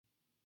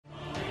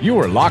You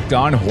are Locked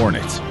On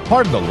Hornets,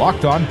 part of the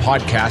Locked On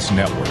Podcast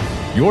Network.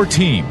 Your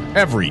team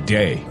every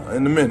day.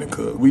 In a minute,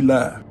 cuz we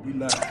live.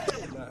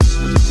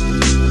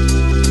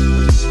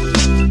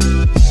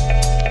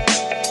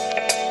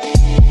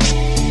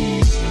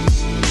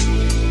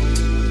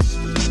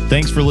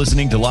 Thanks for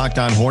listening to Locked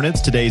On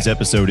Hornets. Today's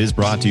episode is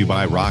brought to you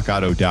by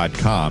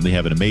RockAuto.com. They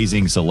have an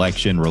amazing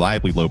selection,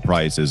 reliably low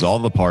prices, all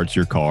the parts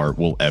your car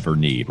will ever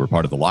need. We're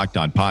part of the Locked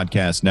On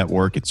Podcast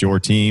Network. It's your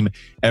team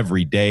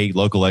every day.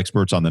 Local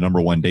experts on the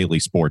 #1 daily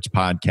sports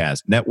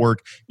podcast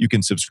network. You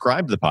can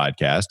subscribe to the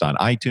podcast on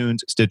iTunes,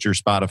 Stitcher,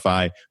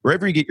 Spotify,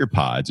 wherever you get your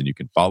pods, and you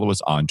can follow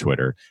us on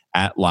Twitter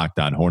at Locked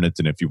On Hornets.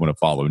 And if you want to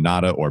follow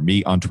Nada or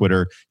me on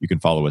Twitter, you can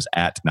follow us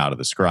at Nada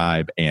the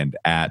Scribe and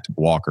at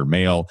Walker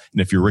Mail.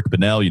 And if you're Rick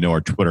Bonnell, you know our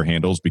Twitter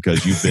handles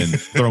because you've been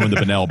throwing the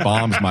Bonnell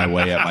bombs my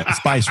way at my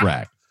spice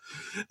rack.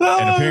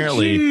 And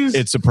apparently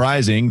it's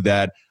surprising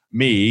that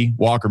me,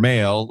 Walker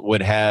Mail,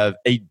 would have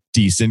a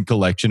decent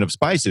collection of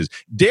spices.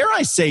 Dare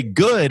I say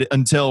good,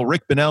 until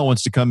Rick Bonnell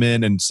wants to come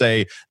in and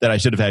say that I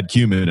should have had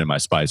cumin in my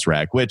spice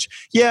rack, which,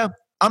 yeah,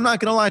 I'm not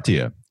going to lie to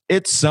you.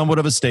 It's somewhat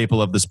of a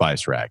staple of the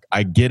spice rack.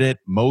 I get it.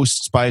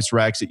 Most spice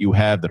racks that you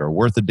have that are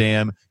worth a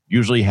damn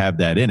usually have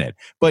that in it.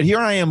 But here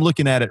I am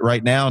looking at it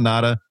right now,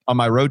 Nada, on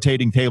my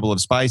rotating table of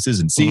spices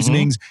and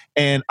seasonings,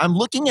 and I'm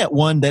looking at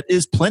one that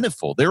is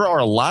plentiful. There are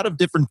a lot of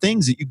different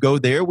things that you go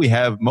there. We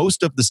have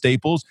most of the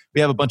staples.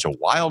 We have a bunch of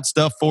wild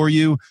stuff for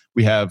you.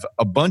 We have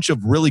a bunch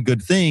of really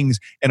good things.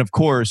 And of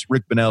course,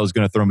 Rick Bonnell is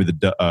going to throw me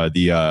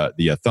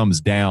the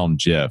thumbs down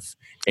gif.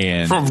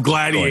 And from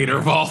Gladiator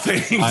of all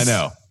things. I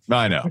know.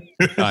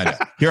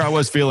 Here I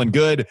was feeling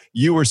good.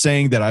 You were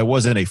saying that I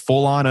wasn't a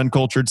full-on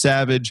uncultured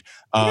savage,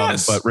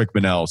 yes. But Rick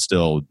Bonnell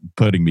still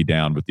putting me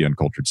down with the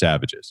uncultured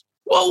savages.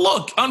 Well,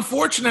 look,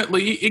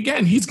 unfortunately,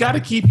 again, he's got to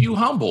keep you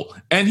humble.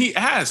 And he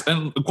has.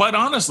 And quite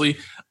honestly,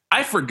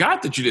 I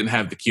forgot that you didn't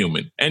have the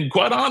cumin. And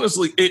quite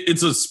honestly,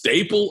 it's a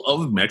staple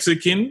of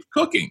Mexican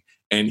cooking.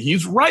 And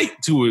he's right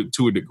to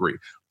a degree.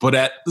 But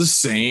at the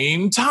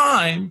same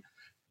time,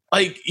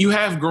 like, you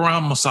have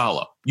garam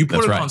masala. You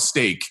put it on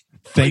steak.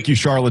 Thank you,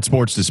 Charlotte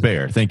Sports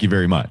Despair. Thank you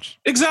very much.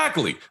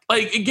 Exactly.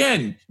 Like,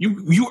 again,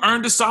 you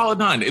earned a solid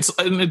 9.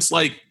 It's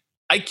like,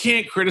 I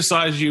can't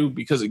criticize you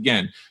because,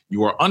 again,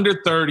 you are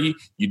under 30.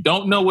 You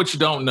don't know what you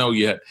don't know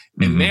yet.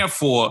 And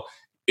therefore,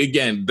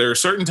 again, there are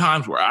certain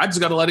times where I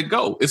just got to let it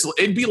go.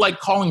 It'd be like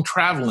calling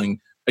traveling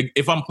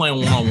if I'm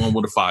playing one-on-one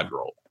with a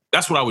 5-year-old.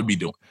 That's what I would be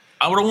doing.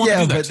 I would want to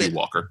do that to you,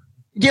 Walker.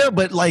 Yeah,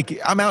 but like,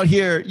 I'm out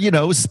here,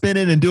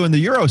 spinning and doing the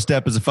Euro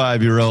step as a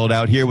 5-year-old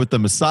out here with the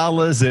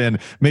masalas and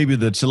maybe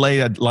the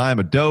chile lime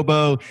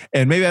adobo.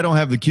 And maybe I don't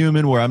have the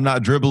cumin where I'm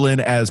not dribbling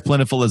as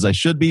plentiful as I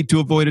should be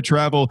to avoid a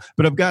travel,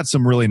 but I've got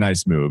some really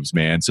nice moves,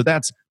 man. So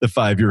that's the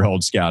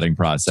 5-year-old scouting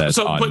process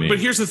on me. But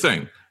here's the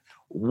thing.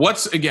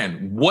 What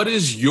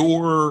is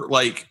your,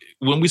 like,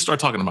 when we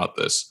start talking about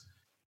this,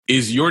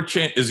 is your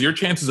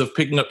chances of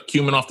picking up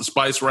cumin off the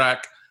spice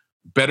rack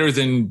better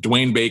than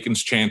Dwayne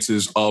Bacon's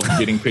chances of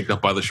getting picked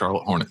up by the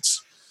Charlotte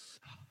Hornets?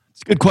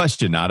 It's a good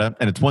question, Nada,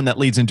 and it's one that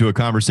leads into a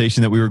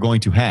conversation that we were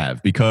going to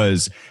have,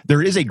 because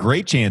there is a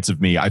great chance of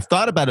me. I've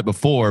thought about it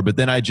before, but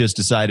then I just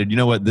decided, you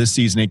know what, this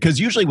seasoning, because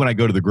usually when I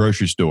go to the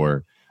grocery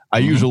store, I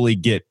usually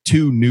get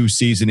 2 new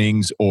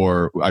seasonings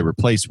or I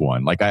replace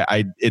one. Like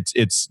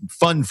it's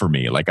fun for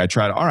me. Like I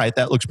try to, all right,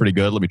 that looks pretty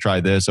good. Let me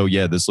try this. Oh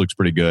yeah, this looks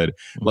pretty good.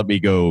 Let me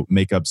go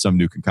make up some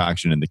new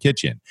concoction in the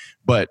kitchen.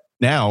 But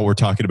now we're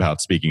talking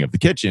about, speaking of the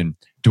kitchen,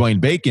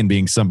 Dwayne Bacon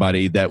being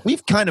somebody that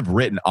we've kind of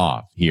written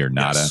off here,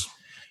 Nada. Yes.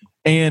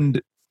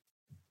 And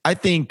I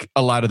think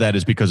a lot of that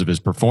is because of his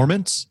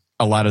performance.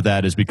 A lot of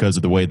that is because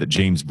of the way that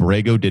James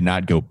Borrego did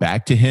not go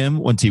back to him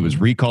once he was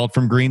recalled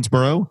from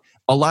Greensboro.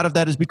 A lot of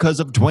that is because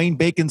of Dwayne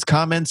Bacon's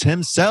comments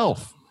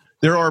himself.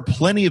 There are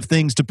plenty of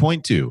things to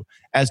point to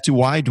as to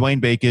why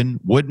Dwayne Bacon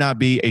would not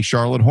be a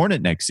Charlotte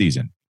Hornet next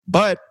season.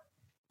 But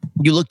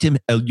you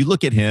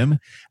look at him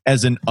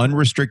as an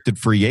unrestricted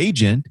free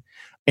agent,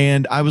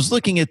 and I was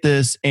looking at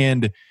this,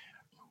 and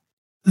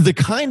the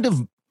kind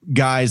of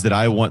guys that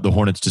I want the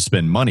Hornets to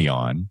spend money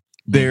on,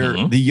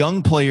 they're the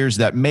young players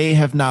that may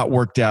have not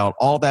worked out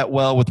all that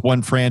well with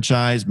one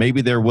franchise.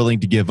 Maybe they're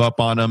willing to give up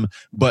on them,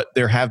 but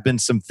there have been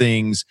some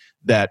things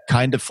that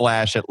kind of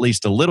flash at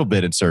least a little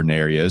bit in certain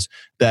areas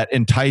that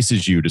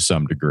entices you to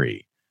some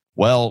degree.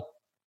 Well,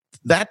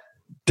 that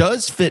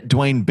does fit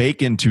Dwayne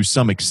Bacon to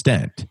some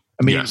extent.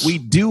 I mean, we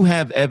do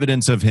have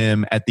evidence of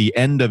him at the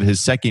end of his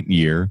second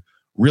year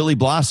really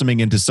blossoming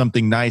into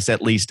something nice,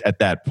 at least at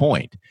that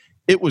point.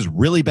 It was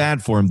really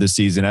bad for him this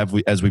season,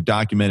 as we've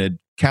documented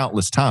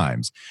countless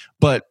times.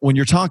 But when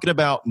you're talking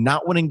about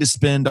not wanting to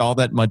spend all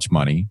that much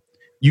money,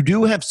 you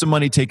do have some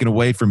money taken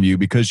away from you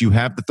because you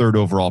have the 3rd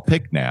overall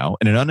pick now,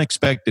 and an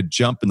unexpected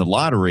jump in the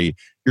lottery.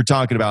 You're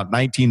talking about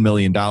 $19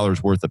 million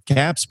worth of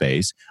cap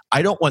space.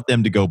 I don't want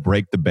them to go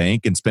break the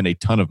bank and spend a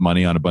ton of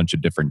money on a bunch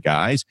of different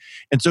guys.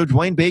 And so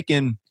Dwayne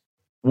Bacon,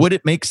 would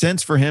it make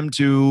sense for him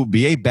to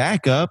be a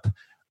backup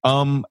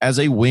as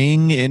a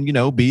wing and,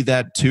 be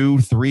that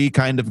 2-3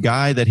 kind of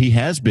guy that he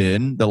has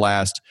been the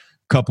last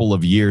couple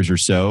of years or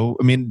so.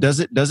 I mean, does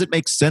it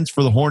make sense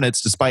for the Hornets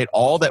despite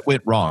all that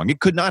went wrong? It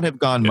could not have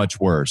gone much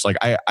worse. Like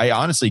I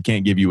honestly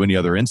can't give you any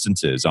other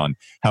instances on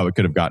how it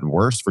could have gotten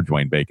worse for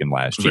Dwayne Bacon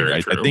last year.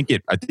 I think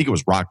it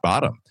was rock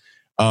bottom.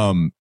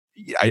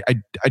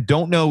 I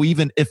don't know,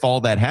 even if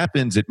all that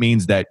happens, it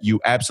means that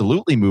you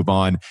absolutely move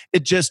on.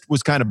 It just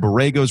was kind of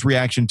Borrego's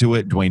reaction to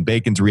it, Dwayne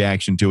Bacon's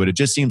reaction to it. It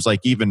just seems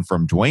like even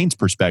from Dwayne's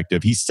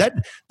perspective, he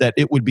said that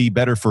it would be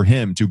better for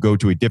him to go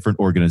to a different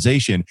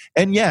organization.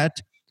 And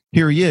yet,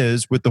 here he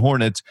is with the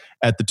Hornets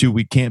at the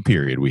 2-week camp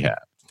period we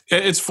have.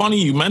 It's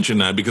funny you mentioned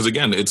that because,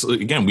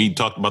 again, we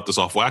talked about this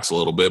off wax a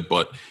little bit,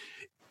 but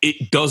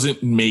it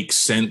doesn't make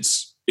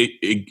sense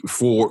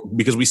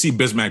because we see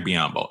Bismack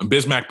Biyombo, and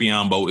Bismack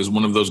Biyombo is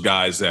one of those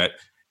guys that,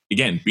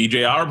 again,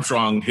 BJ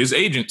Armstrong, his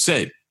agent,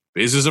 said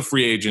Biz is a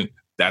free agent.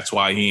 That's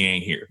why he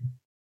ain't here.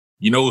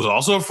 You know who's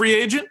also a free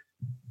agent?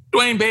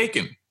 Dwayne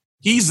Bacon.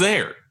 He's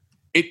there.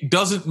 It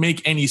doesn't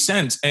make any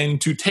sense.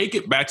 And to take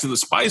it back to the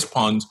spice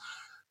puns,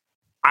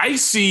 I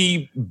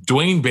see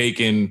Dwayne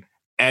Bacon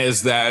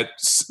as that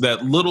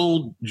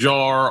little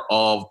jar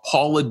of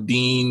Paula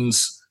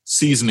Deen's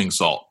seasoning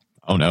salt.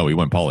 Oh no, we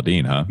went Paula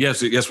Deen, huh?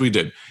 Yes, we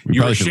did.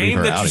 You're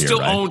ashamed that you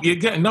still own.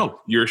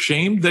 You're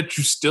ashamed that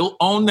you still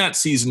own that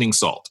seasoning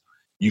salt.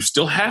 You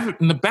still have it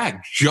in the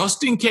bag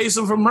just in case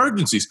of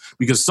emergencies,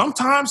 because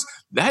sometimes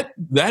that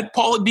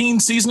Paula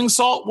Deen seasoning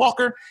salt,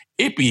 Walker,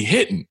 it be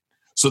hitting.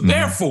 So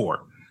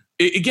therefore,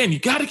 again, you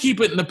got to keep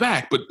it in the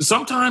bag. But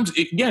sometimes,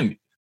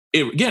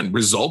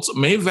 results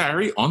may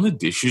vary on the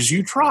dishes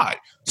you try.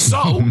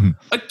 So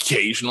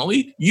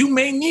occasionally, you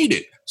may need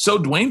it. So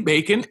Dwayne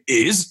Bacon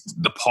is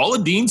the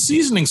Paula Deen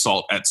seasoning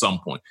salt at some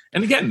point.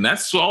 And again, that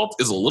salt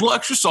is a little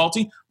extra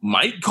salty,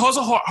 might cause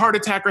a heart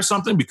attack or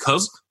something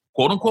because,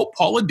 quote unquote,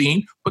 Paula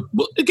Deen. But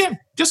again,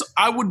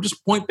 I would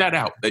just point that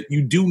out, that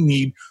you do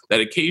need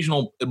that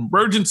occasional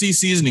emergency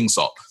seasoning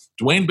salt.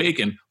 Dwayne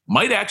Bacon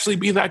might actually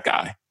be that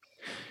guy.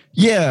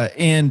 Yeah,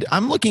 and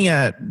I'm looking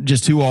at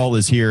just who all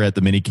is here at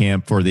the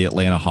minicamp for the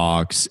Atlanta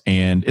Hawks,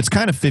 and it's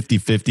kind of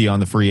 50-50 on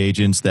the free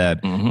agents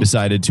that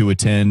decided to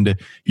attend.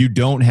 You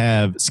don't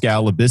have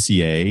Skal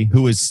Labissiere,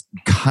 who is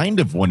kind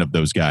of one of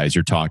those guys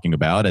you're talking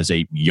about as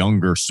a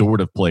younger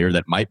sort of player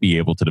that might be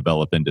able to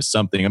develop into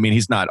something. I mean,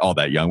 he's not all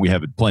that young. We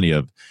have plenty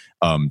of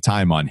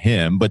time on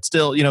him, but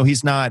still,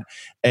 he's not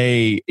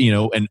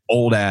an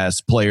old ass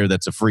player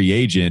that's a free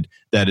agent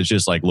that is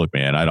just like, look,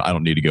 man, I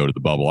don't need to go to the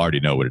bubble. I already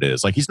know what it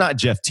is. Like, he's not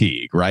Jeff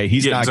Teague, right?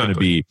 He's not going to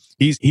be,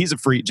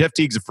 Jeff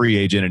Teague's a free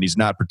agent and he's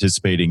not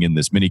participating in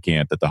this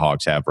minicamp that the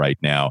Hawks have right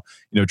now.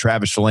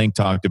 Travis Schlenk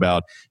talked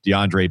about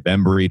DeAndre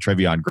Bembry,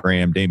 Trevion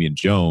Graham, Damian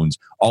Jones.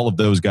 All of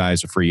those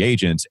guys are free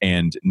agents,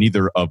 and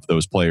neither of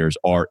those players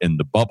are in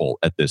the bubble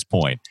at this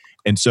point.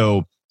 And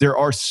so there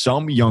are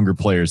some younger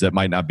players that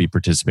might not be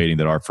participating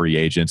that are free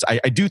agents. I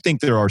do think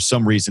there are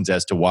some reasons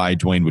as to why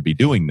Dwayne would be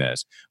doing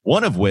this.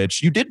 One of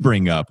which you did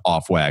bring up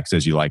off wax,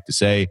 as you like to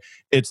say.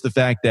 It's the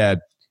fact that,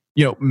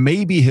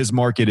 maybe his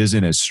market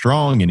isn't as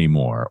strong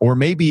anymore, or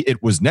maybe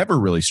it was never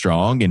really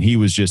strong. And he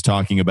was just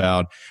talking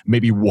about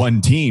maybe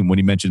one team when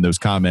he mentioned those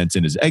comments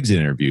in his exit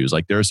interviews.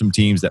 Like, there are some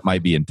teams that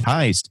might be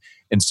enticed.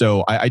 And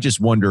so I just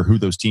wonder who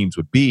those teams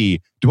would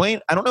be.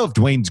 Dwayne, I don't know if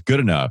Dwayne's good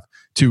enough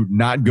to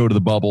not go to the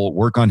bubble,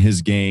 work on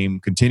his game,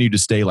 continue to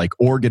stay like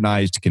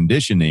organized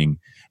conditioning,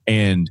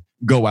 and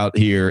go out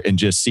here and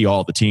just see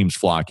all the teams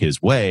flock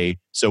his way.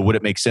 So would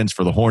it make sense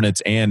for the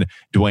Hornets and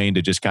Dwayne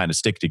to just kind of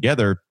stick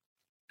together?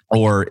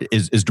 Or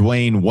is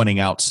Dwayne wanting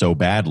out so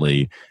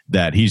badly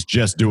that he's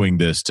just doing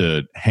this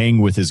to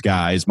hang with his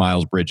guys,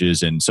 Miles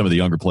Bridges, and some of the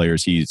younger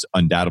players he's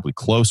undoubtedly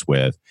close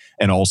with,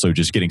 and also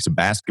just getting some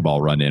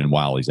basketball run in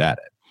while he's at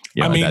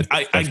it?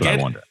 I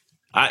wonder.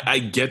 I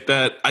get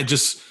that.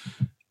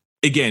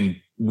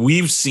 Again,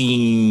 we've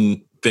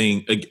seen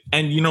things,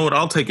 and you know what?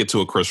 I'll take it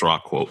to a Chris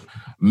Rock quote.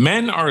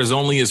 Men are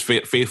only as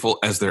faithful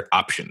as their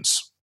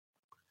options.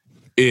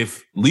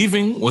 If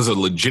leaving was a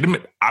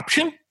legitimate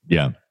option,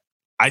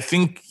 I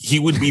think he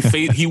would be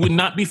he would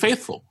not be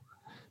faithful.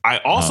 I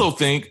also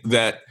think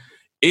that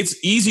it's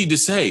easy to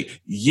say,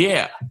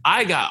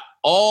 I got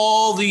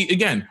all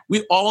again,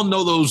 we all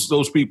know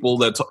those people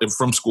that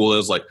from school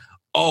is like,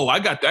 oh, I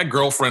got that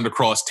girlfriend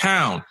across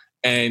town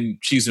and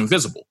she's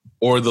invisible.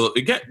 Or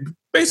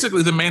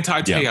basically the Manti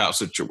Te'o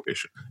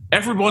situation.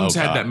 Everyone's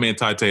had that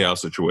Manti Te'o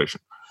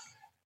situation.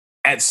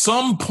 At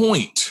some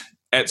point,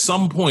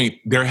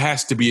 there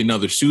has to be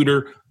another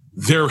suitor.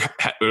 There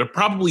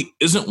probably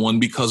isn't one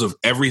because of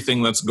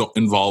everything that's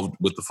involved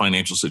with the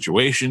financial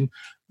situation.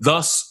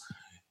 Thus,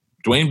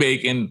 Dwayne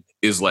Bacon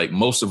is like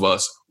most of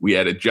us. We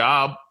had a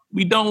job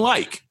we don't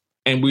like,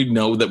 and we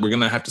know that we're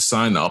going to have to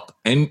sign up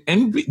and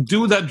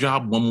do that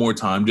job one more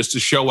time just to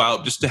show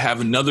out, just to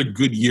have another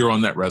good year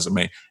on that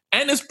resume.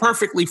 And it's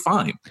perfectly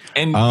fine.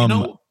 And,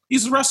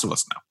 he's the rest of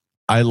us now.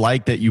 I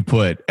like that you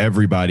put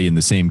everybody in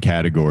the same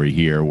category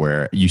here,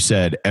 where you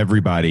said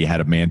everybody had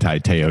a Manti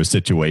Te'o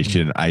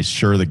situation. I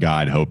sure to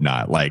God hope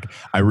not. Like,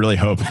 I really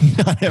hope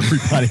not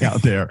everybody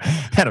out there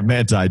had a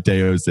Manti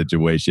Te'o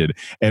situation.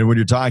 And when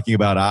you're talking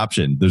about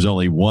option, there's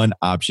only one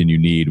option you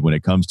need when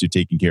it comes to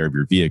taking care of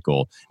your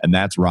vehicle, and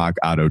that's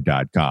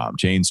rockauto.com.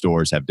 Chain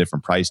stores have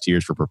different price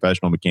tiers for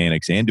professional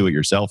mechanics and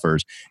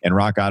do-it-yourselfers, and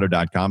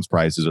rockauto.com's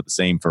prices are the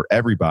same for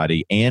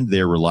everybody, and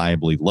they're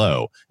reliably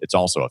low. It's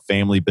also a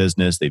family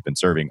business. They've been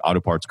serving auto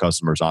parts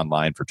customers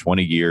online for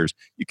 20 years.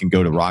 You can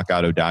go to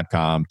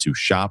rockauto.com to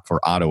shop for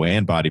auto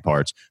and body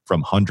parts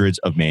from hundreds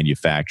of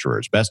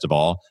manufacturers. Best of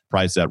all,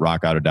 prices at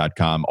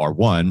rockauto.com are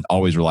one,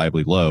 always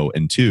reliably low,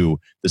 and two,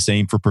 the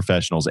same for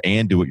professionals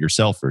and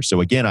do-it-yourselfers.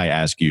 So again, I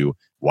ask you,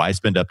 why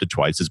spend up to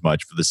twice as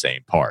much for the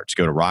same parts?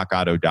 Go to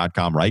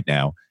rockauto.com right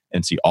now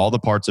and see all the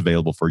parts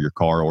available for your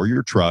car or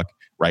your truck.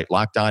 Right,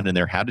 Locked On in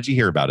there. How did you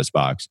hear about us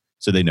box?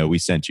 So they know we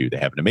sent you. They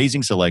have an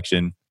amazing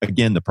selection.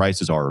 Again, the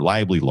prices are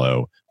reliably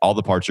low. All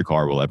the parts your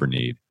car will ever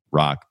need.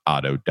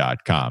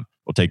 rockauto.com.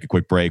 We'll take a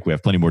quick break. We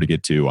have plenty more to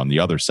get to on the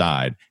other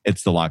side.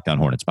 It's the Locked On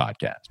Hornets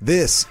podcast.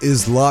 This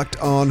is Locked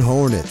On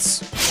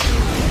Hornets.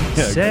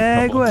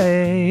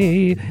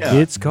 Segue. Yeah.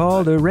 It's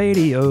called a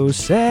radio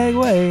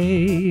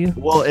segue.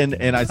 Well, and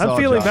I saw I'm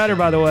feeling better,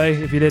 by the way,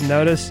 if you didn't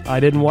notice. I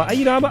didn't want,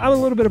 I'm a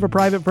little bit of a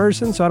private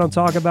person, so I don't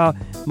talk about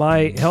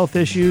my health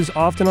issues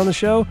often on the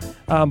show.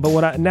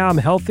 But now I'm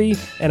healthy,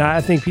 and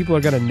I think people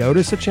are going to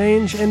notice a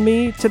change in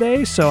me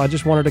today. So I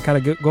just wanted to kind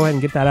of go ahead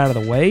and get that out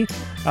of the way,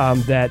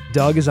 that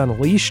Doug is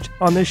unleashed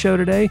on this show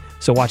today.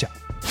 So watch out.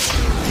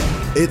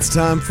 It's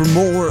time for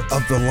more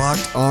of the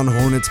Locked On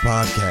Hornets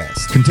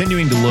podcast.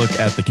 Continuing to look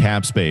at the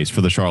cap space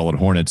for the Charlotte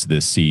Hornets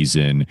this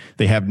season,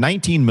 they have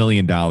 $19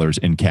 million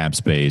in cap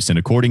space. And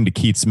according to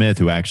Keith Smith,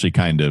 who actually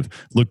kind of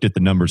looked at the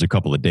numbers a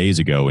couple of days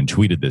ago and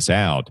tweeted this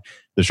out,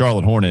 the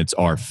Charlotte Hornets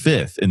are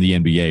fifth in the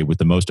NBA with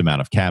the most amount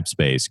of cap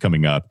space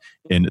coming up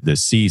in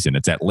this season.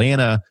 It's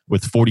Atlanta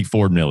with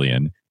 $44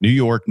 million. New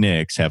York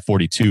Knicks have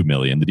 $42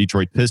 million. The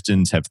Detroit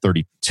Pistons have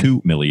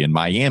 $32 million.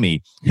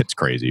 Miami, it's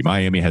crazy.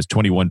 Miami has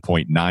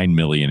 $21.9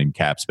 million in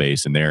cap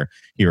space, and they're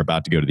here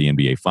about to go to the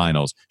NBA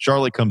Finals.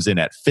 Charlotte comes in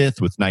at fifth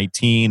with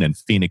 19, and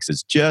Phoenix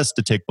is just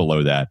a tick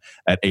below that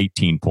at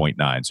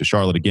 18.9. So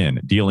Charlotte,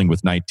 again, dealing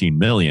with $19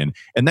 million,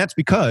 and that's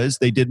because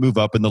they did move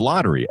up in the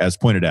lottery, as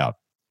pointed out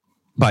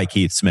by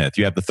Keith Smith.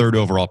 You have the third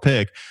overall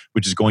pick,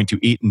 which is going to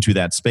eat into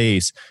that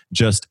space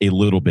just a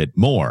little bit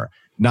more.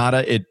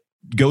 Nada, it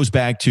goes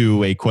back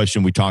to a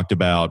question we talked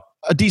about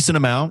a decent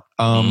amount,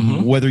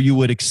 whether you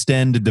would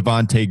extend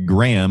Devontae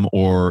Graham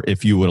or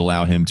if you would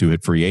allow him to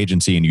hit free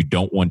agency and you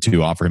don't want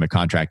to offer him a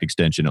contract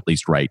extension, at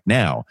least right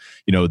now.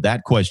 You know,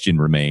 that question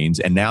remains.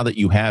 And now that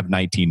you have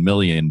 $19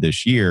 million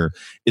this year,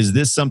 is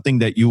this something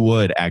that you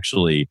would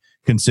actually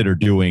consider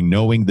doing,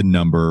 knowing the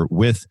number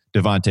with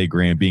Devontae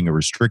Graham being a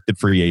restricted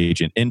free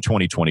agent in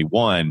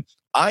 2021?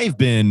 I've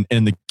been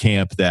in the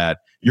camp that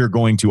you're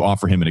going to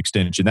offer him an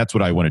extension. That's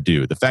what I want to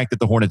do. The fact that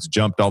the Hornets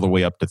jumped all the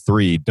way up to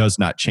 3 does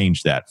not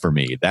change that for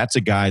me. That's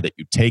a guy that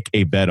you take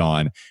a bet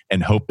on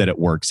and hope that it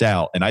works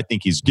out. And I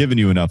think he's given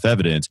you enough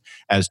evidence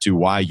as to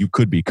why you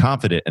could be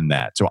confident in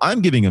that. So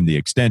I'm giving him the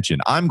extension.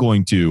 I'm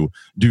going to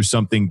do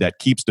something that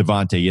keeps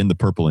Devontae in the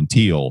purple and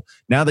teal.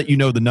 Now that you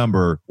know the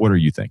number, what are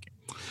you thinking?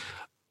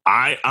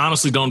 I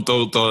honestly don't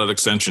throw that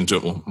extension to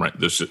him right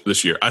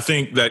this year. I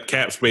think that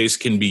cap space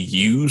can be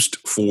used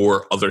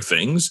for other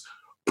things.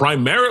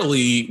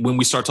 Primarily, when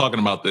we start talking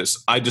about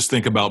this, I just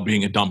think about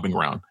being a dumping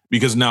ground.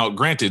 Because now,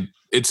 granted,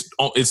 it's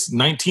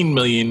 $19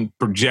 million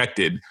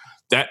projected.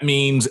 That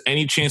means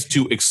any chance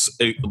to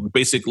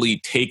basically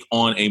take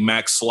on a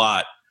max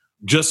slot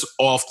just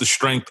off the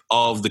strength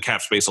of the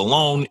cap space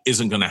alone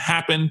isn't going to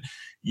happen.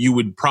 You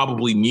would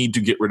probably need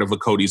to get rid of a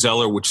Cody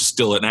Zeller, which is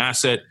still an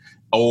asset,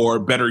 or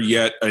better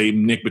yet, a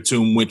Nick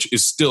Batum, which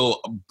is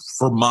still,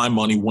 for my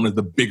money, one of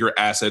the bigger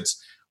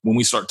assets when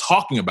we start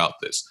talking about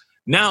this.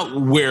 Now,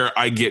 where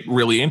I get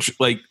really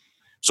interested,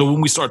 so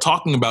when we start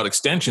talking about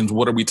extensions,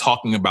 what are we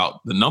talking about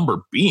the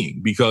number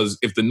being? Because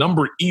if the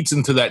number eats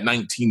into that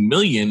 19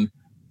 million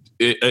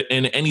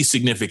in any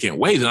significant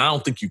way, then I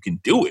don't think you can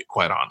do it,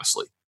 quite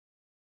honestly.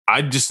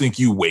 I just think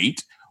you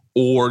wait,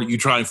 or you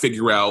try and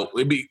figure out,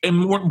 and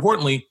more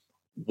importantly,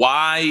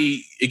 why,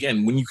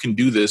 again, when you can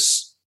do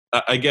this,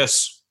 I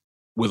guess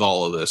with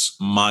all of this,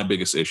 my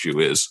biggest issue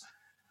is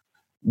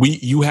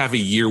you have a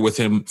year with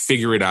him,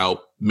 figure it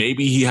out.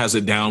 Maybe he has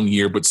a down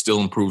year, but still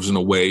improves in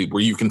a way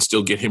where you can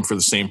still get him for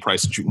the same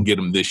price that you can get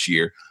him this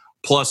year.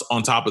 Plus,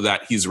 on top of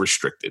that, he's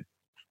restricted.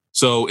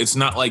 So it's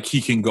not like he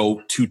can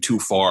go too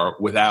far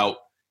without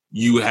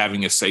you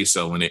having a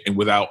say-so in it and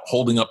without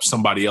holding up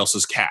somebody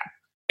else's cap.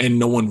 And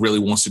no one really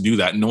wants to do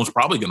that. No one's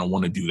probably going to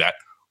want to do that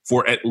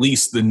for at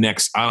least the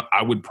next,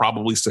 I would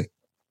probably say,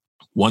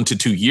 1 to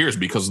 2 years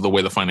because of the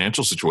way the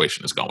financial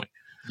situation is going.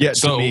 Yeah,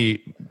 so, to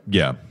me,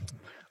 yeah.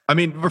 I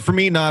mean, for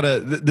me,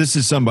 this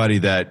is somebody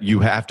that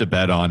you have to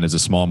bet on as a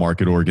small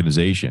market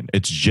organization.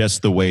 It's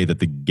just the way that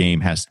the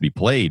game has to be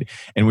played.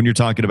 And when you're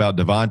talking about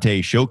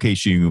Davante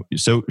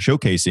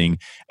showcasing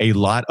a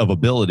lot of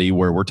ability,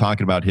 where we're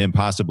talking about him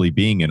possibly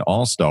being an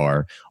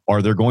all-star,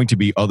 are there going to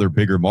be other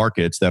bigger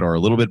markets that are a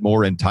little bit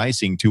more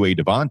enticing to a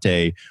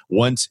Davante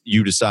once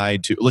you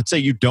decide to, let's say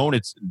you don't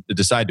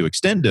decide to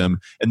extend him,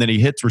 and then he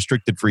hits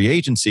restricted free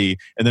agency,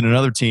 and then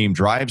another team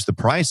drives the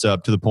price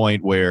up to the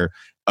point where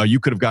you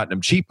could have gotten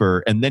him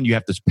cheaper, and then you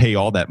have to pay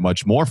all that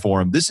much more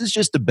for him. This is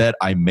just a bet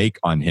I make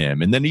on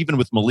him. And then even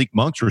with Malik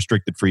Monk's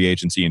restricted free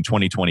agency in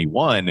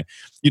 2021,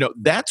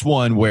 that's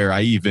one where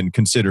I even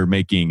consider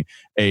making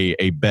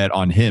a bet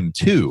on him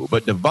too.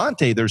 But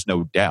Davante, there's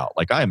no doubt.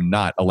 Like, I am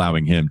not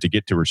allowing him to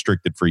get to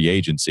restricted free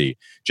agency,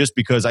 just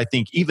because I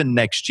think even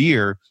next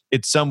year,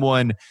 it's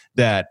someone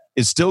that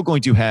is still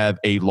going to have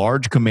a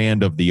large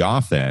command of the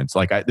offense.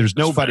 Like, there's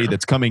nobody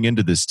that's coming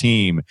into this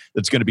team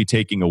that's going to be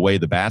taking away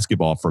the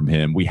basketball from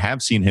him. We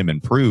have seen him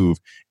improve,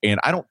 and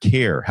I don't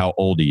care how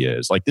old he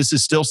is. Like, this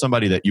is still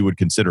somebody that you would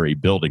consider a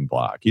building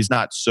block. He's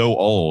not so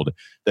old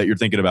that you're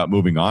thinking about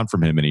moving on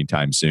from him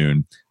anytime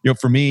soon.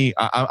 For me,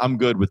 I'm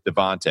good with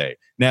Davante.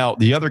 Now,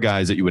 the other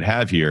guys that you would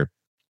have here,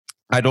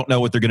 I don't know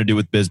what they're going to do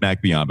with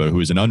Bismack Biyombo,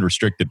 who is an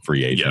unrestricted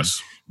free agent.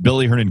 Yes.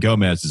 Billy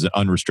Hernan-Gomez is an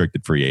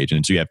unrestricted free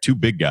agent. So you have two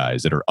big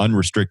guys that are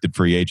unrestricted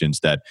free agents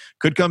that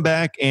could come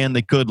back and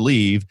they could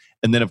leave.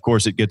 And then, of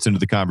course, it gets into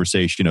the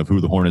conversation of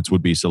who the Hornets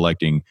would be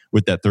selecting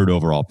with that third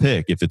overall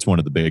pick if it's one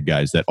of the big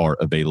guys that are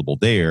available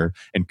there.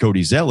 And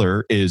Cody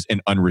Zeller is an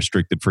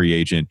unrestricted free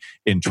agent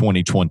in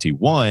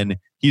 2021.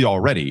 He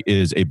already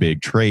is a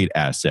big trade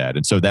asset.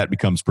 And so that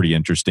becomes pretty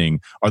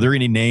interesting. Are there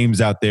any names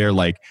out there?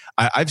 Like,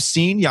 I've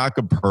seen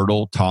Jakob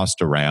Poeltl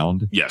tossed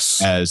around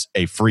as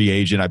a free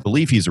agent. I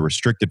believe he's a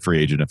restricted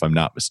free agent, if I'm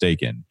not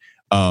mistaken.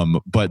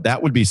 But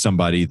that would be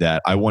somebody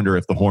that I wonder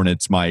if the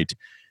Hornets might,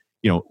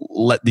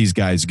 let these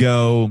guys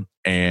go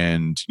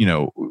and,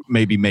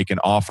 maybe make an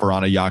offer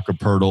on a Jakob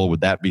Poeltl. Would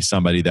that be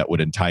somebody that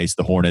would entice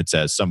the Hornets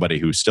as somebody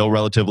who's still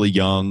relatively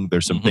young?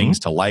 There's some things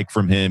to like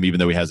from him, even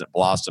though he hasn't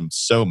blossomed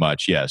so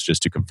much. Yes,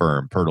 just to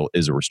confirm, Poeltl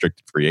is a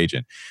restricted free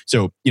agent.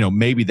 So,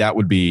 maybe that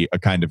would be a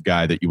kind of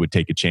guy that you would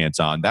take a chance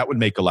on. That would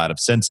make a lot of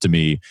sense to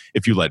me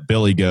if you let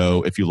Billy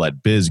go, if you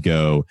let Biz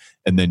go,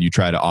 and then you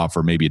try to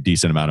offer maybe a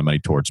decent amount of money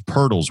towards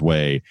Poeltl's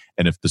way.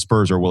 And if the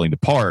Spurs are willing to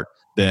part,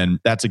 then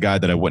that's a guy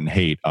that I wouldn't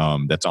hate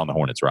that's on the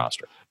Hornets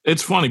roster.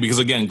 It's funny because,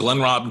 again, Glenn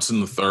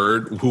Robinson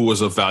III, who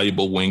was a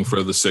valuable wing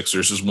for the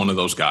Sixers, is one of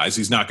those guys.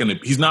 He's not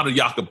a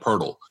Jakob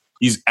Poeltl.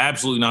 He's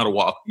absolutely not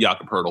a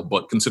Jakob Poeltl.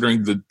 But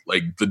considering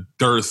the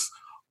dearth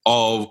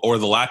of, or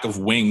the lack of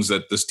wings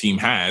that this team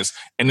has,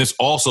 and this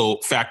also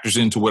factors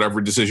into whatever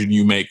decision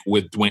you make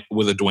with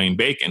a Dwayne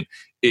Bacon.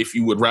 If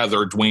you would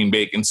rather Dwayne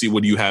Bacon, see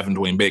what do you have in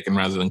Dwayne Bacon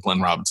rather than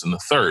Glenn Robinson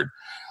III.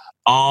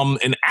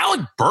 And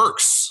Alec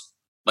Burks.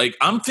 Like,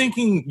 I'm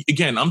thinking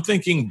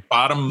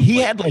bottom. He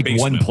had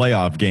one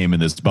playoff game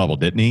in this bubble,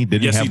 didn't he?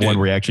 Didn't he have one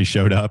where he actually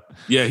showed up?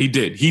 Yeah, he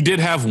did. He did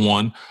have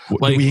one.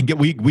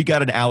 We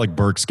got an Alec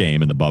Burks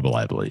game in the bubble,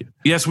 I believe.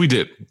 Yes, we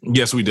did.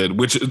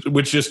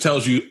 Which just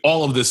tells you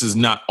all of this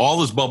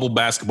this bubble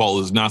basketball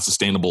is not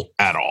sustainable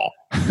at all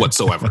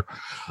whatsoever.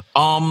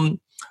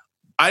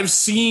 I've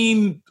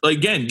seen,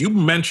 you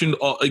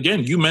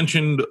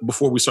mentioned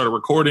before we started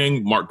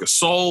recording Marc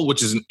Gasol,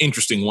 which is an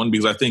interesting one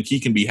because I think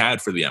he can be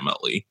had for the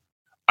MLE.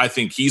 I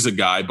think he's a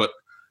guy, but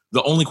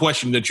the only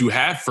question that you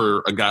have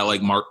for a guy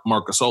like Marc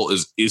Gasol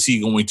is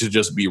he going to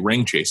just be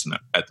ring chasing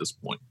at this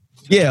point?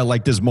 Yeah,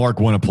 does Mark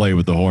want to play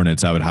with the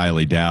Hornets? I would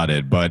highly doubt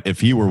it. But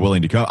if he were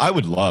willing to come, I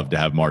would love to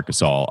have Marc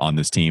Gasol on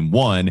this team.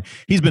 One,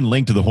 he's been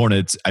linked to the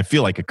Hornets, I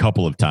feel like, a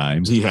couple of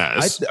times. He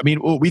has.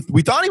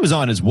 We thought he was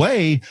on his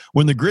way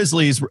when the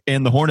Grizzlies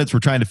and the Hornets were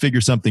trying to figure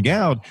something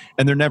out,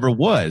 and there never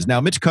was. Now,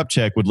 Mitch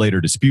Kupchak would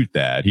later dispute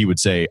that. He would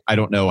say, I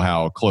don't know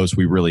how close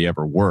we really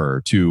ever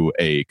were to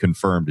a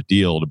confirmed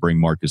deal to bring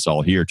Marc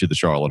Gasol here to the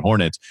Charlotte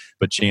Hornets.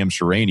 But Shams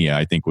Charania,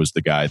 I think, was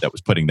the guy that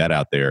was putting that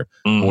out there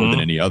more than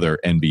any other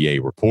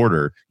NBA reporter.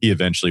 He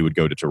eventually would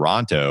go to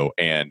Toronto,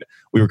 and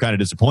we were kind of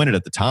disappointed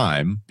at the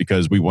time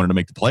because we wanted to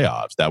make the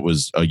playoffs. That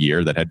was a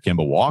year that had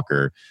Kemba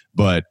Walker,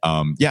 but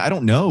I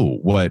don't know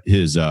what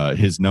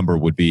his number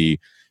would be.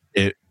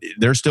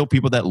 There's still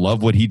people that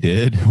love what he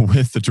did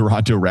with the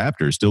Toronto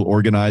Raptors, still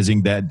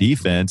organizing that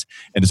defense,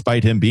 and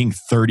despite him being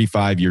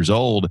 35 years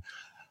old,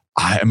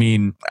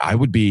 I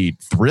would be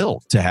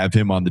thrilled to have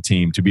him on the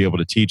team to be able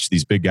to teach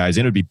these big guys,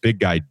 and it would be big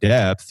guy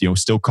depth,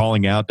 still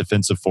calling out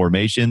defensive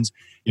formations.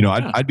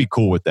 I'd be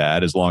cool with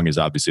that as long as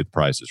obviously the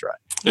price is right.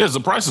 Yeah, if the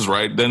price is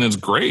right, then it's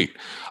great.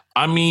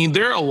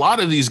 There are a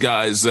lot of these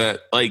guys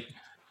that,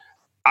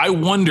 I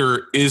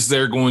wonder, is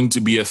there going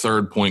to be a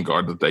third point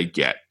guard that they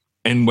get?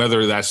 And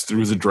whether that's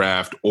through the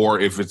draft or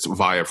if it's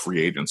via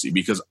free agency,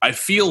 because I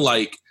feel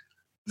like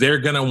they're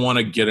going to want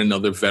to get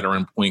another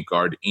veteran point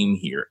guard in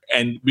here.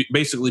 And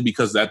basically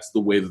because that's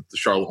the way that the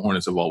Charlotte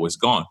Hornets have always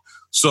gone.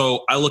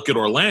 So I look at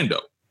Orlando.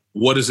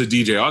 What is a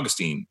DJ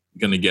Augustine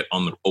going to get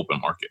on the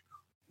open market?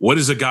 What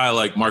is a guy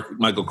like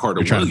Michael Carter-Williams?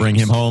 You're trying to bring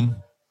him home?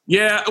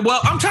 Yeah, well,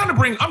 I'm trying to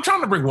bring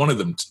one of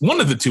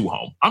the two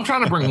home. I'm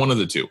trying to bring one of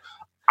the two.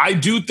 I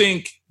do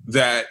think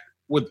that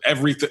with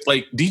everything,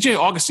 like DJ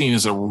Augustine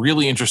is a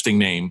really interesting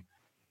name,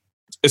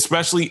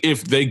 especially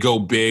if they go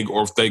big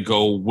or if they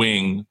go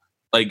wing.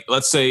 Like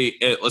let's say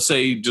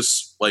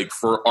just like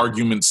for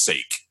argument's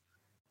sake,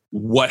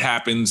 what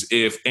happens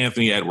if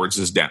Anthony Edwards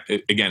is down?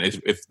 Again,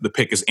 if the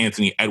pick is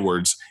Anthony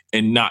Edwards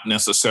and not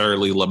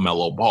necessarily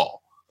LaMelo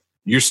Ball,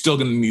 you're still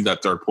going to need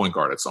that third point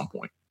guard at some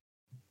point.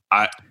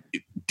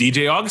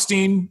 DJ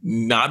Augustine,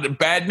 not a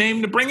bad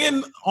name to bring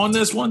in on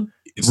this one.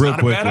 It's Real not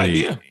quickly, a bad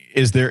idea.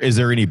 Is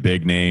there any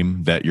big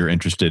name that you're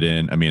interested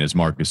in? I mean, is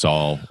Marc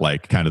Gasol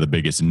like kind of the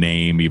biggest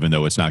name, even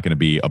though it's not going to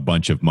be a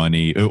bunch of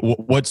money?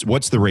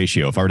 What's the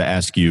ratio? If I were to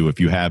ask you, if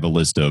you have a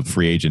list of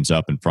free agents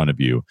up in front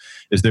of you,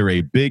 is there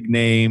a big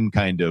name,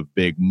 kind of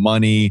big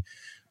money,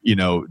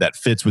 that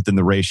fits within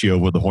the ratio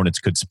of what the Hornets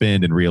could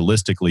spend and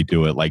realistically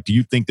do it? Like, do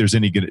you think there's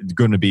any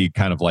going to be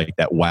kind of like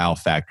that wow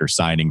factor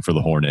signing for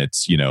the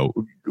Hornets,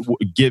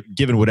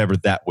 given whatever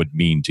that would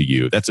mean to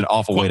you? That's an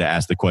awful way to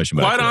ask the question.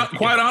 But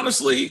quite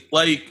honestly,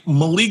 like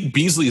Malik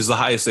Beasley is the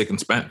highest they can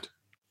spend.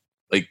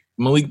 Like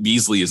Malik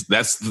Beasley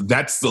that's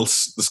the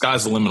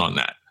sky's the limit on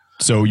that.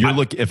 So you're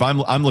if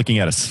I'm looking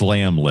at a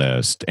slam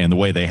list, and the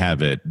way they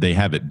have it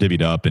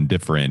divvied up in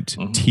different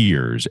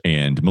tiers,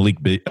 and Malik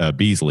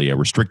Beasley, a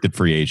restricted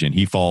free agent,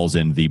 he falls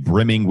in the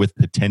brimming with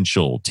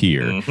potential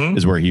tier,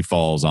 is where he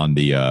falls on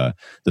the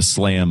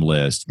slam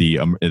list.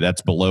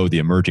 That's below the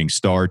emerging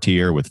star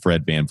tier with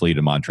Fred VanVleet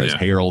and Montrezl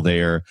Harrell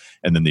there,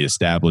 and then the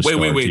established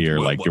star tier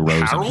like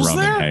DeRozan,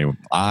 Drummond.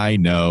 I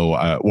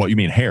know. What you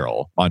mean,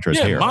 Harrell? Montrezl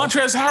Harrell.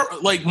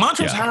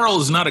 Montrezl Harrell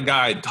is not a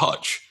guy I'd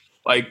touch.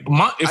 Like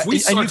if we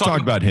start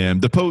talked about him,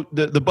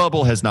 the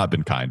bubble has not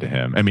been kind to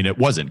him. I mean, it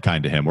wasn't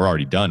kind to him. We're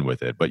already done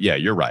with it. But yeah,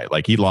 you're right.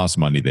 Like he lost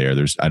money there.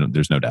 There's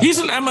no doubt. He's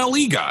an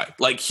MLE guy.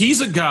 Like he's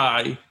a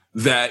guy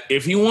that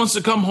if he wants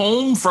to come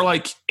home for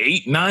like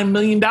 $8-9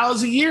 million a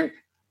year,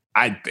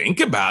 I'd think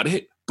about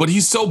it. But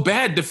he's so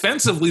bad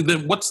defensively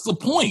that what's the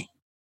point?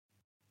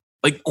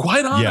 Like,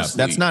 quite honestly.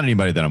 Yeah, that's not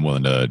anybody that I'm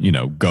willing to,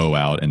 go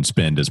out and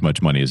spend as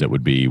much money as it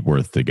would be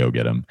worth to go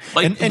get him.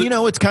 Like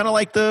it's kind of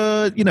like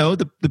the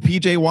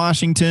PJ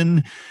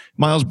Washington,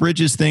 Miles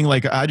Bridges thing.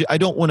 Like, I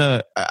don't want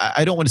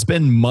to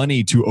spend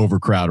money to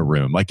overcrowd a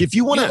room. Like, if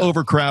you want to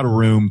overcrowd a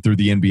room through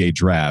the NBA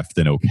draft,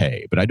 then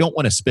okay. But I don't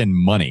want to spend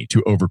money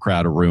to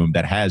overcrowd a room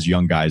that has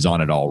young guys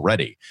on it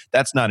already.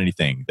 That's not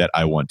anything that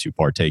I want to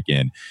partake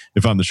in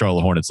if I'm the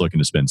Charlotte Hornets looking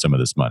to spend some of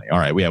this money. All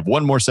right, we have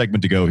one more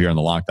segment to go here on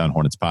the Locked On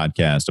Hornets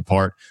podcast, a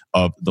part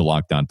of the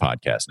Locked On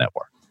Podcast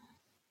Network.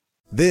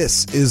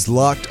 This is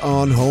Locked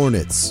On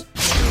Hornets.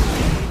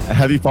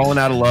 Have you fallen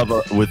out of love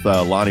with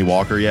Lonnie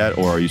Walker yet,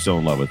 or are you still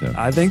in love with him?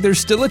 I think there's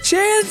still a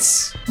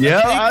chance.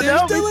 Yeah, I think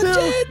there's still a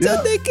chance. Yeah. I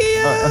think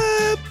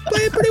he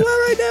playing pretty well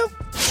right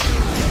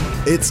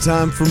now. It's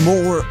time for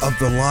more of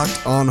the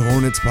Locked On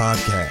Hornets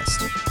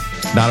podcast.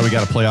 Nada, we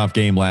got a playoff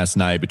game last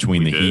night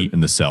between the Heat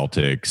and the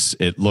Celtics.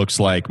 It looks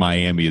like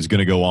Miami is going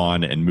to go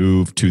on and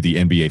move to the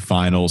NBA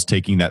Finals,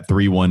 taking that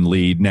 3-1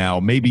 lead. Now,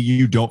 maybe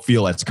you don't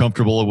feel as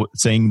comfortable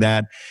saying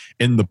that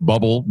in the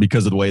bubble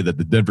because of the way that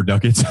the Denver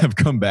Nuggets have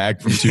come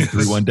back from 2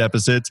 3-1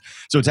 deficits.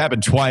 So it's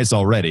happened twice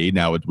already.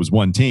 Now it was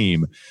one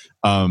team.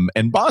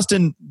 And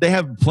Boston, they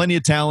have plenty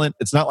of talent.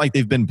 It's not like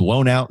they've been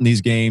blown out in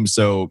these games.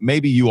 So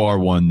maybe you are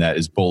one that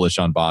is bullish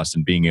on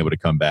Boston being able to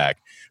come back.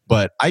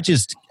 But I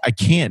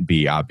can't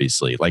be,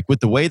 obviously. Like with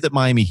the way that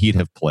Miami Heat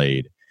have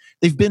played,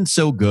 they've been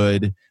so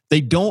good. They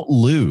don't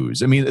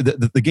lose. I mean,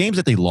 the games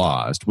that they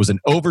lost was an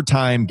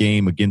overtime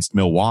game against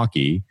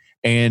Milwaukee.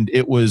 And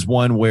it was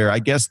one where I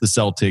guess the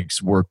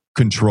Celtics were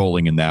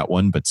controlling in that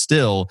one, but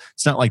still,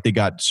 it's not like they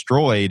got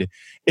destroyed.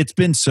 It's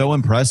been so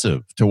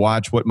impressive to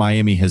watch what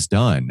Miami has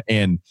done.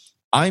 And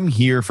I'm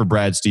here for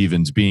Brad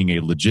Stevens being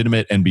a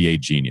legitimate NBA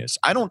genius.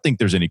 I don't think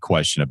there's any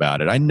question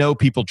about it. I know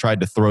people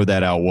tried to throw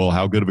that out. Well,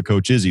 how good of a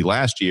coach is he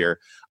last year?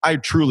 I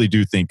truly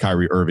do think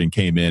Kyrie Irving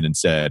came in and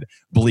said,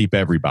 bleep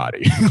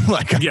everybody.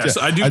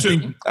 I do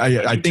too.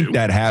 I think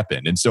that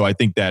happened. And so I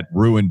think that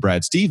ruined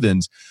Brad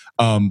Stevens.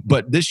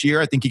 But this year,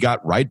 I think he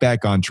got right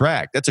back on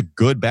track. That's a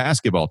good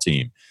basketball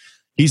team.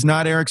 He's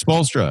not Eric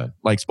Spoelstra.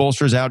 Like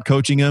Spoelstra's out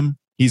coaching him.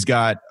 He's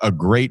got a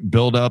great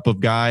buildup of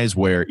guys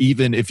where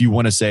even if you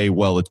want to say,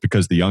 well, it's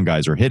because the young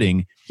guys are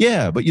hitting.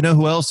 Yeah, but you know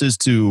who else is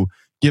to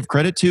give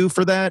credit to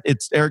for that?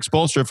 It's Eric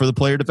Spoelstra for the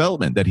player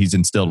development that he's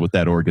instilled with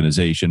that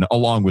organization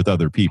along with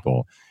other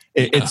people.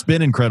 It's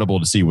been incredible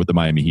to see what the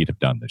Miami Heat have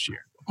done this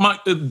year.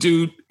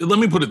 Dude, let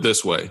me put it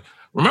this way.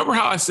 Remember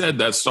how I said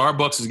that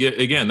Starbucks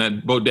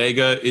that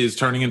bodega is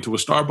turning into a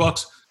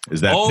Starbucks?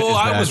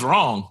 I was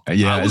wrong.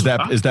 Yeah, is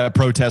that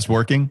protest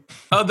working?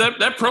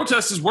 That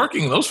protest is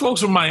working. Those folks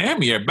from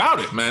Miami are about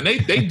it, man. They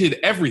did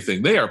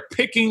everything. They are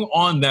picking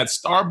on that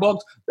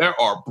Starbucks. There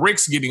are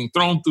bricks getting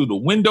thrown through the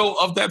window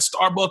of that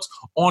Starbucks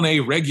on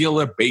a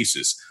regular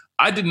basis.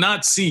 I did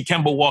not see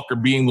Kemba Walker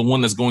being the one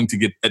that's going to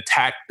get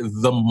attacked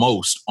the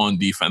most on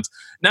defense.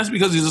 And that's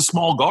because he's a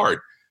small guard.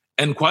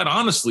 And quite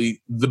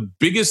honestly, the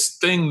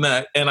biggest thing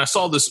and I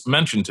saw this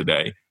mentioned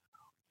today,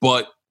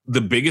 but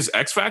the biggest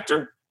X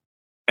factor,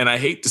 and I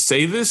hate to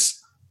say this,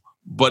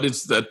 but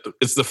it's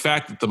the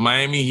fact that the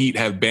Miami Heat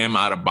have Bam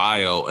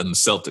Adebayo and the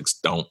Celtics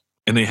don't,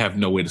 and they have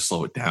no way to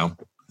slow it down.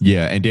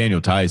 Yeah, and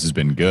Daniel Tice has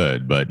been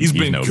good, but he's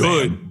been no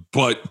good. Bam.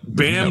 But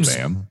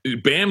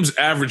Bam's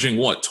averaging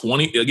what,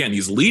 20? Again,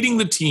 he's leading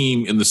the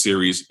team in the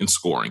series in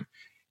scoring.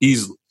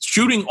 He's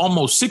shooting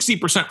almost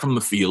 60% from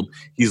the field.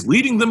 He's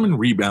leading them in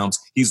rebounds.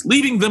 He's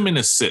leading them in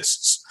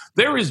assists.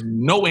 There is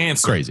no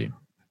answer. Crazy.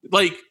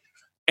 Like,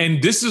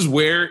 and this is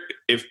where,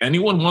 if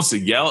anyone wants to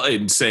yell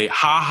and say,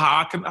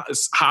 ha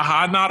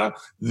ha, Nada,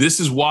 this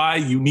is why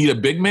you need a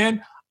big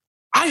man,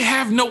 I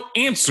have no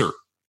answer.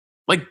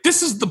 Like,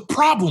 this is the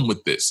problem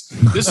with this.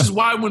 This is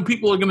why when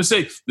people are going to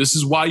say, this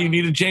is why you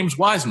need a James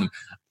Wiseman,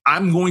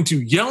 I'm going to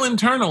yell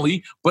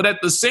internally, but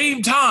at the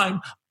same time,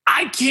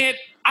 I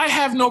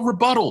have no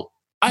rebuttal.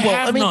 I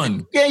have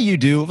none. Yeah, you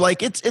do.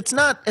 Like, it's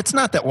not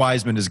that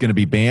Wiseman is going to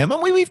be Bam.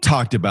 I mean, we've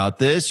talked about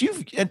this.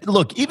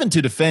 Look, even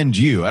to defend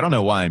you, I don't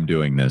know why I'm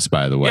doing this,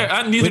 by the way.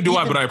 Yeah, neither do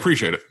I, but I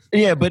appreciate it.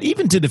 Yeah, but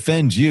even to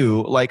defend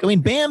you, like, I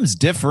mean, Bam's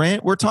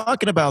different. We're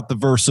talking about the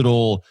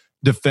versatile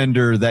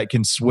defender that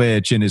can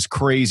switch and is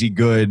crazy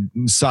good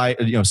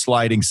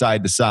sliding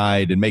side to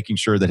side and making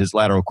sure that his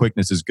lateral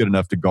quickness is good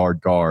enough to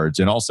guard guards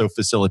and also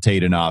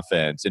facilitate an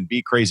offense and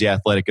be crazy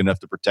athletic enough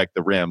to protect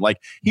the rim. Like,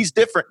 he's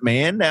different,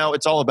 man. Now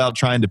it's all about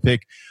trying to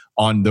pick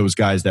on those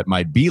guys that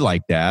might be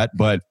like that.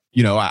 But,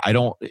 I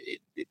don't.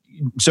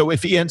 So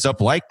if he ends up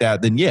like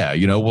that, then yeah,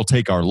 we'll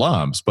take our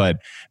lumps. But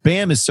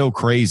Bam is so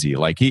crazy.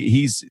 Like,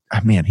 he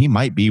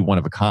might be one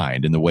of a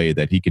kind in the way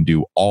that he can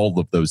do all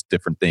of those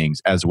different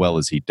things as well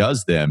as he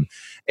does them.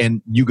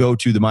 And you go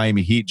to the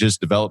Miami Heat,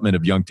 just development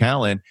of young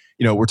talent.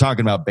 We're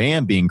talking about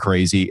Bam being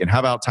crazy. And how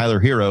about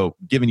Tyler Hero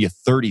giving you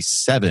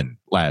 37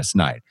 last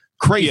night?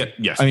 Crazy.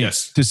 Yeah,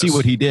 to see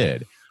what he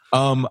did.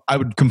 I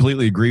would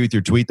completely agree with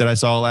your tweet that I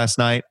saw last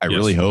night. I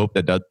really hope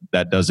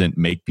that doesn't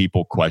make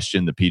people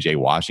question the PJ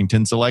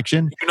Washington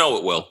selection.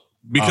 It will,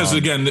 because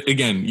again,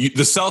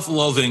 the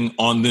self-loathing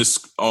on this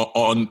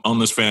on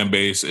this fan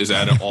base is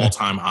at an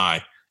all-time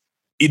high,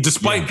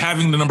 despite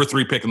having the number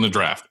 3 pick in the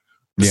draft.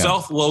 The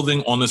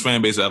self-loathing on this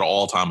fan base is at an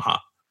all-time high.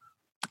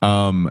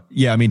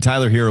 I mean,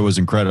 Tyler Hero was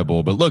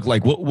incredible, but look,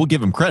 like we'll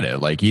give him credit.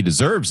 Like, he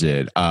deserves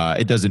it.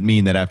 It doesn't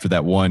mean that after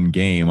that one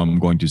game, I'm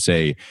going to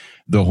say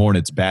the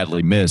Hornets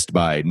badly missed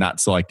by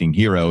not selecting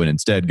Hero and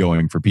instead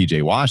going for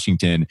PJ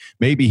Washington.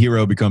 Maybe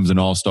Hero becomes an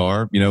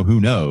all-star, who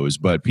knows?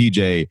 But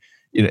PJ,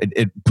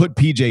 it put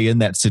PJ in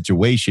that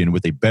situation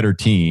with a better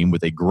team,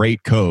 with a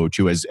great coach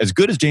who is as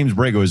good as James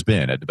Borrego has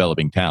been at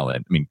developing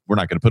talent. I mean, we're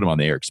not going to put him on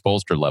the Eric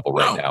Spoelstra level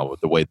right now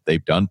with the way that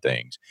they've done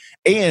things.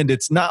 And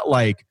it's not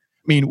like,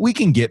 we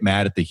can get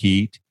mad at the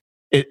Heat.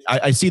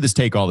 I see this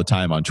take all the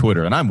time on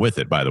Twitter, and I'm with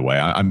it, by the way.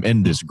 I'm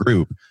in this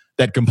group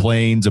that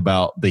complains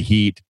about the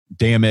Heat.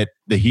 Damn it,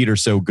 the Heat are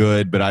so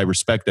good, but I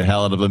respect the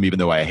hell out of them, even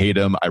though I hate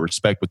them. I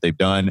respect what they've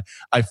done.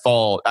 I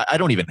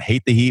don't even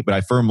hate the Heat, but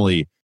I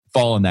firmly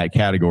fall in that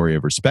category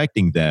of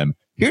respecting them.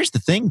 Here's the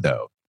thing,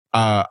 though.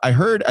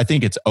 I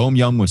think it's Ohm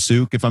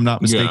Young-Wasuk, if I'm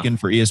not mistaken,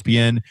 for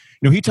ESPN.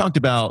 He talked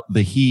about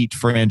the Heat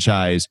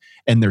franchise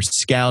and their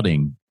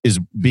scouting is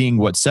being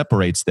what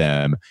separates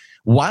them.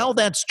 While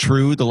that's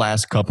true the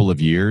last couple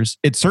of years,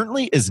 it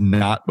certainly is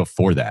not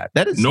before that.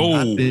 That has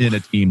not been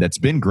a team that's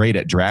been great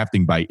at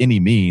drafting by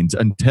any means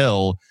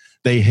until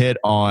they hit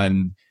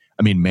on,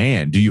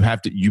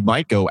 you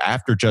might go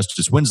after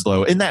Justice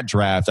Winslow. In that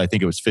draft, I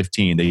think it was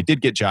 15. They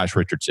did get Josh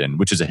Richardson,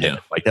 which is a hit.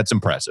 Like, that's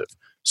impressive.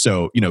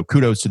 So,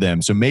 kudos to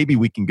them. So maybe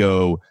we can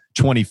go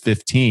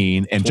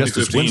 2015 and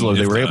Justice Winslow,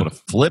 they were able to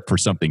flip for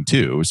something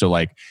too. So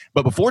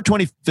but before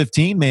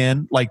 2015,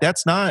 man,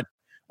 that's not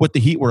what the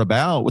Heat were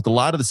about, with a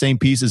lot of the same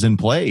pieces in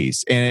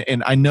place.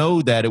 And I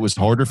know that it was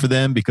harder for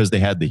them because they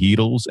had the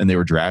Heatles and they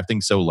were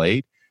drafting so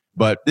late,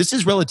 but this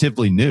is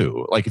relatively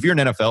new. Like, if you're an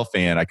NFL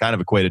fan, I kind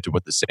of equate it to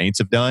what the Saints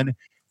have done.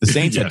 The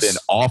Saints have been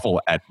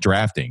awful at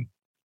drafting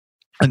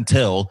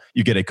until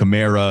you get a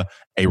Kamara,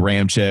 a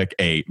Ramczyk,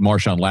 a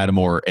Marshawn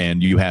Lattimore,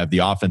 and you have the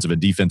offensive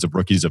and defensive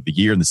rookies of the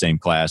year in the same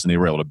class, and they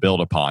were able to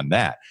build upon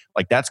that.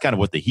 Like, that's kind of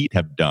what the Heat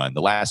have done.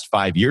 The last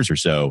 5 years or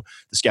so,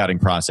 the scouting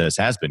process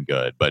has been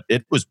good, but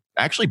it was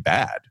actually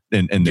bad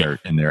in their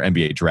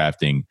NBA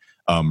drafting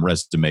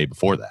resume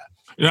before that.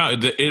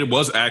 It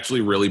was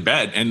actually really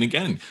bad. And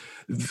again,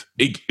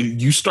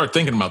 you start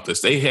thinking about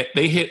this. They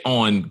hit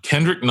on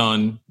Kendrick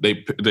Nunn.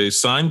 They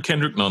signed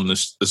Kendrick Nunn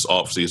this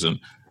offseason.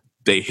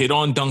 They hit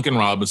on Duncan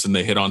Robinson.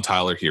 They hit on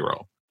Tyler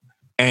Hero.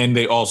 And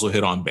they also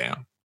hit on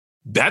Bam.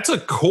 That's a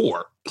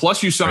core.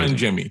 Plus you signed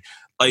Jimmy.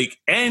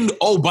 And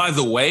by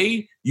the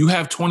way, you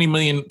have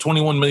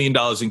 $21 million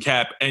in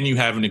cap, and you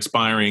have an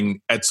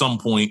expiring at some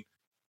point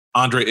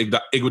Andre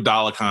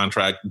Iguodala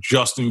contract,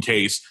 just in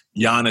case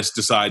Giannis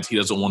decides he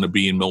doesn't want to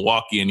be in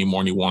Milwaukee anymore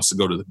and he wants to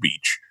go to the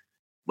beach.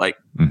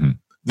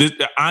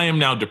 I am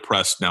now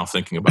depressed now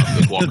thinking about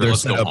this. Walker, they're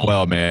set up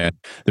well, man.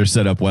 They're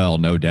set up well,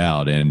 no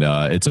doubt. And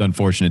it's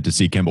unfortunate to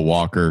see Kemba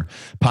Walker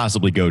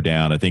possibly go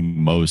down. I think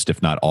most,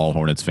 if not all,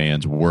 Hornets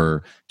fans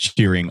were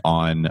cheering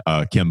on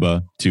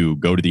Kemba to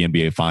go to the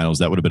NBA Finals.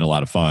 That would have been a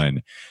lot of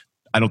fun.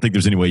 I don't think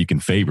there's any way you can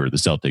favor the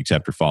Celtics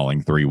after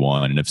falling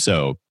 3-1. And if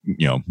so,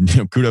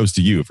 kudos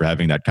to you for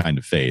having that kind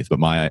of faith. But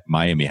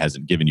Miami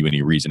hasn't given you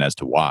any reason as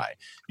to why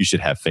you should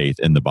have faith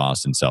in the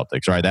Boston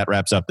Celtics. All right, that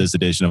wraps up this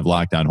edition of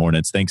Locked On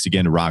Hornets. Thanks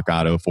again to Rock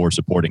Auto for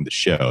supporting the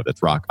show.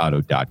 That's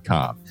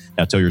rockauto.com.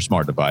 Now tell your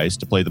smart device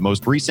to play the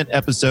most recent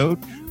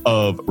episode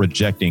of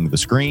Rejecting the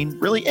Screen,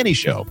 really any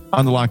show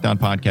on the Locked On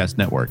Podcast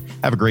Network.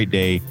 Have a great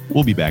day.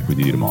 We'll be back with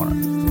you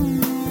tomorrow.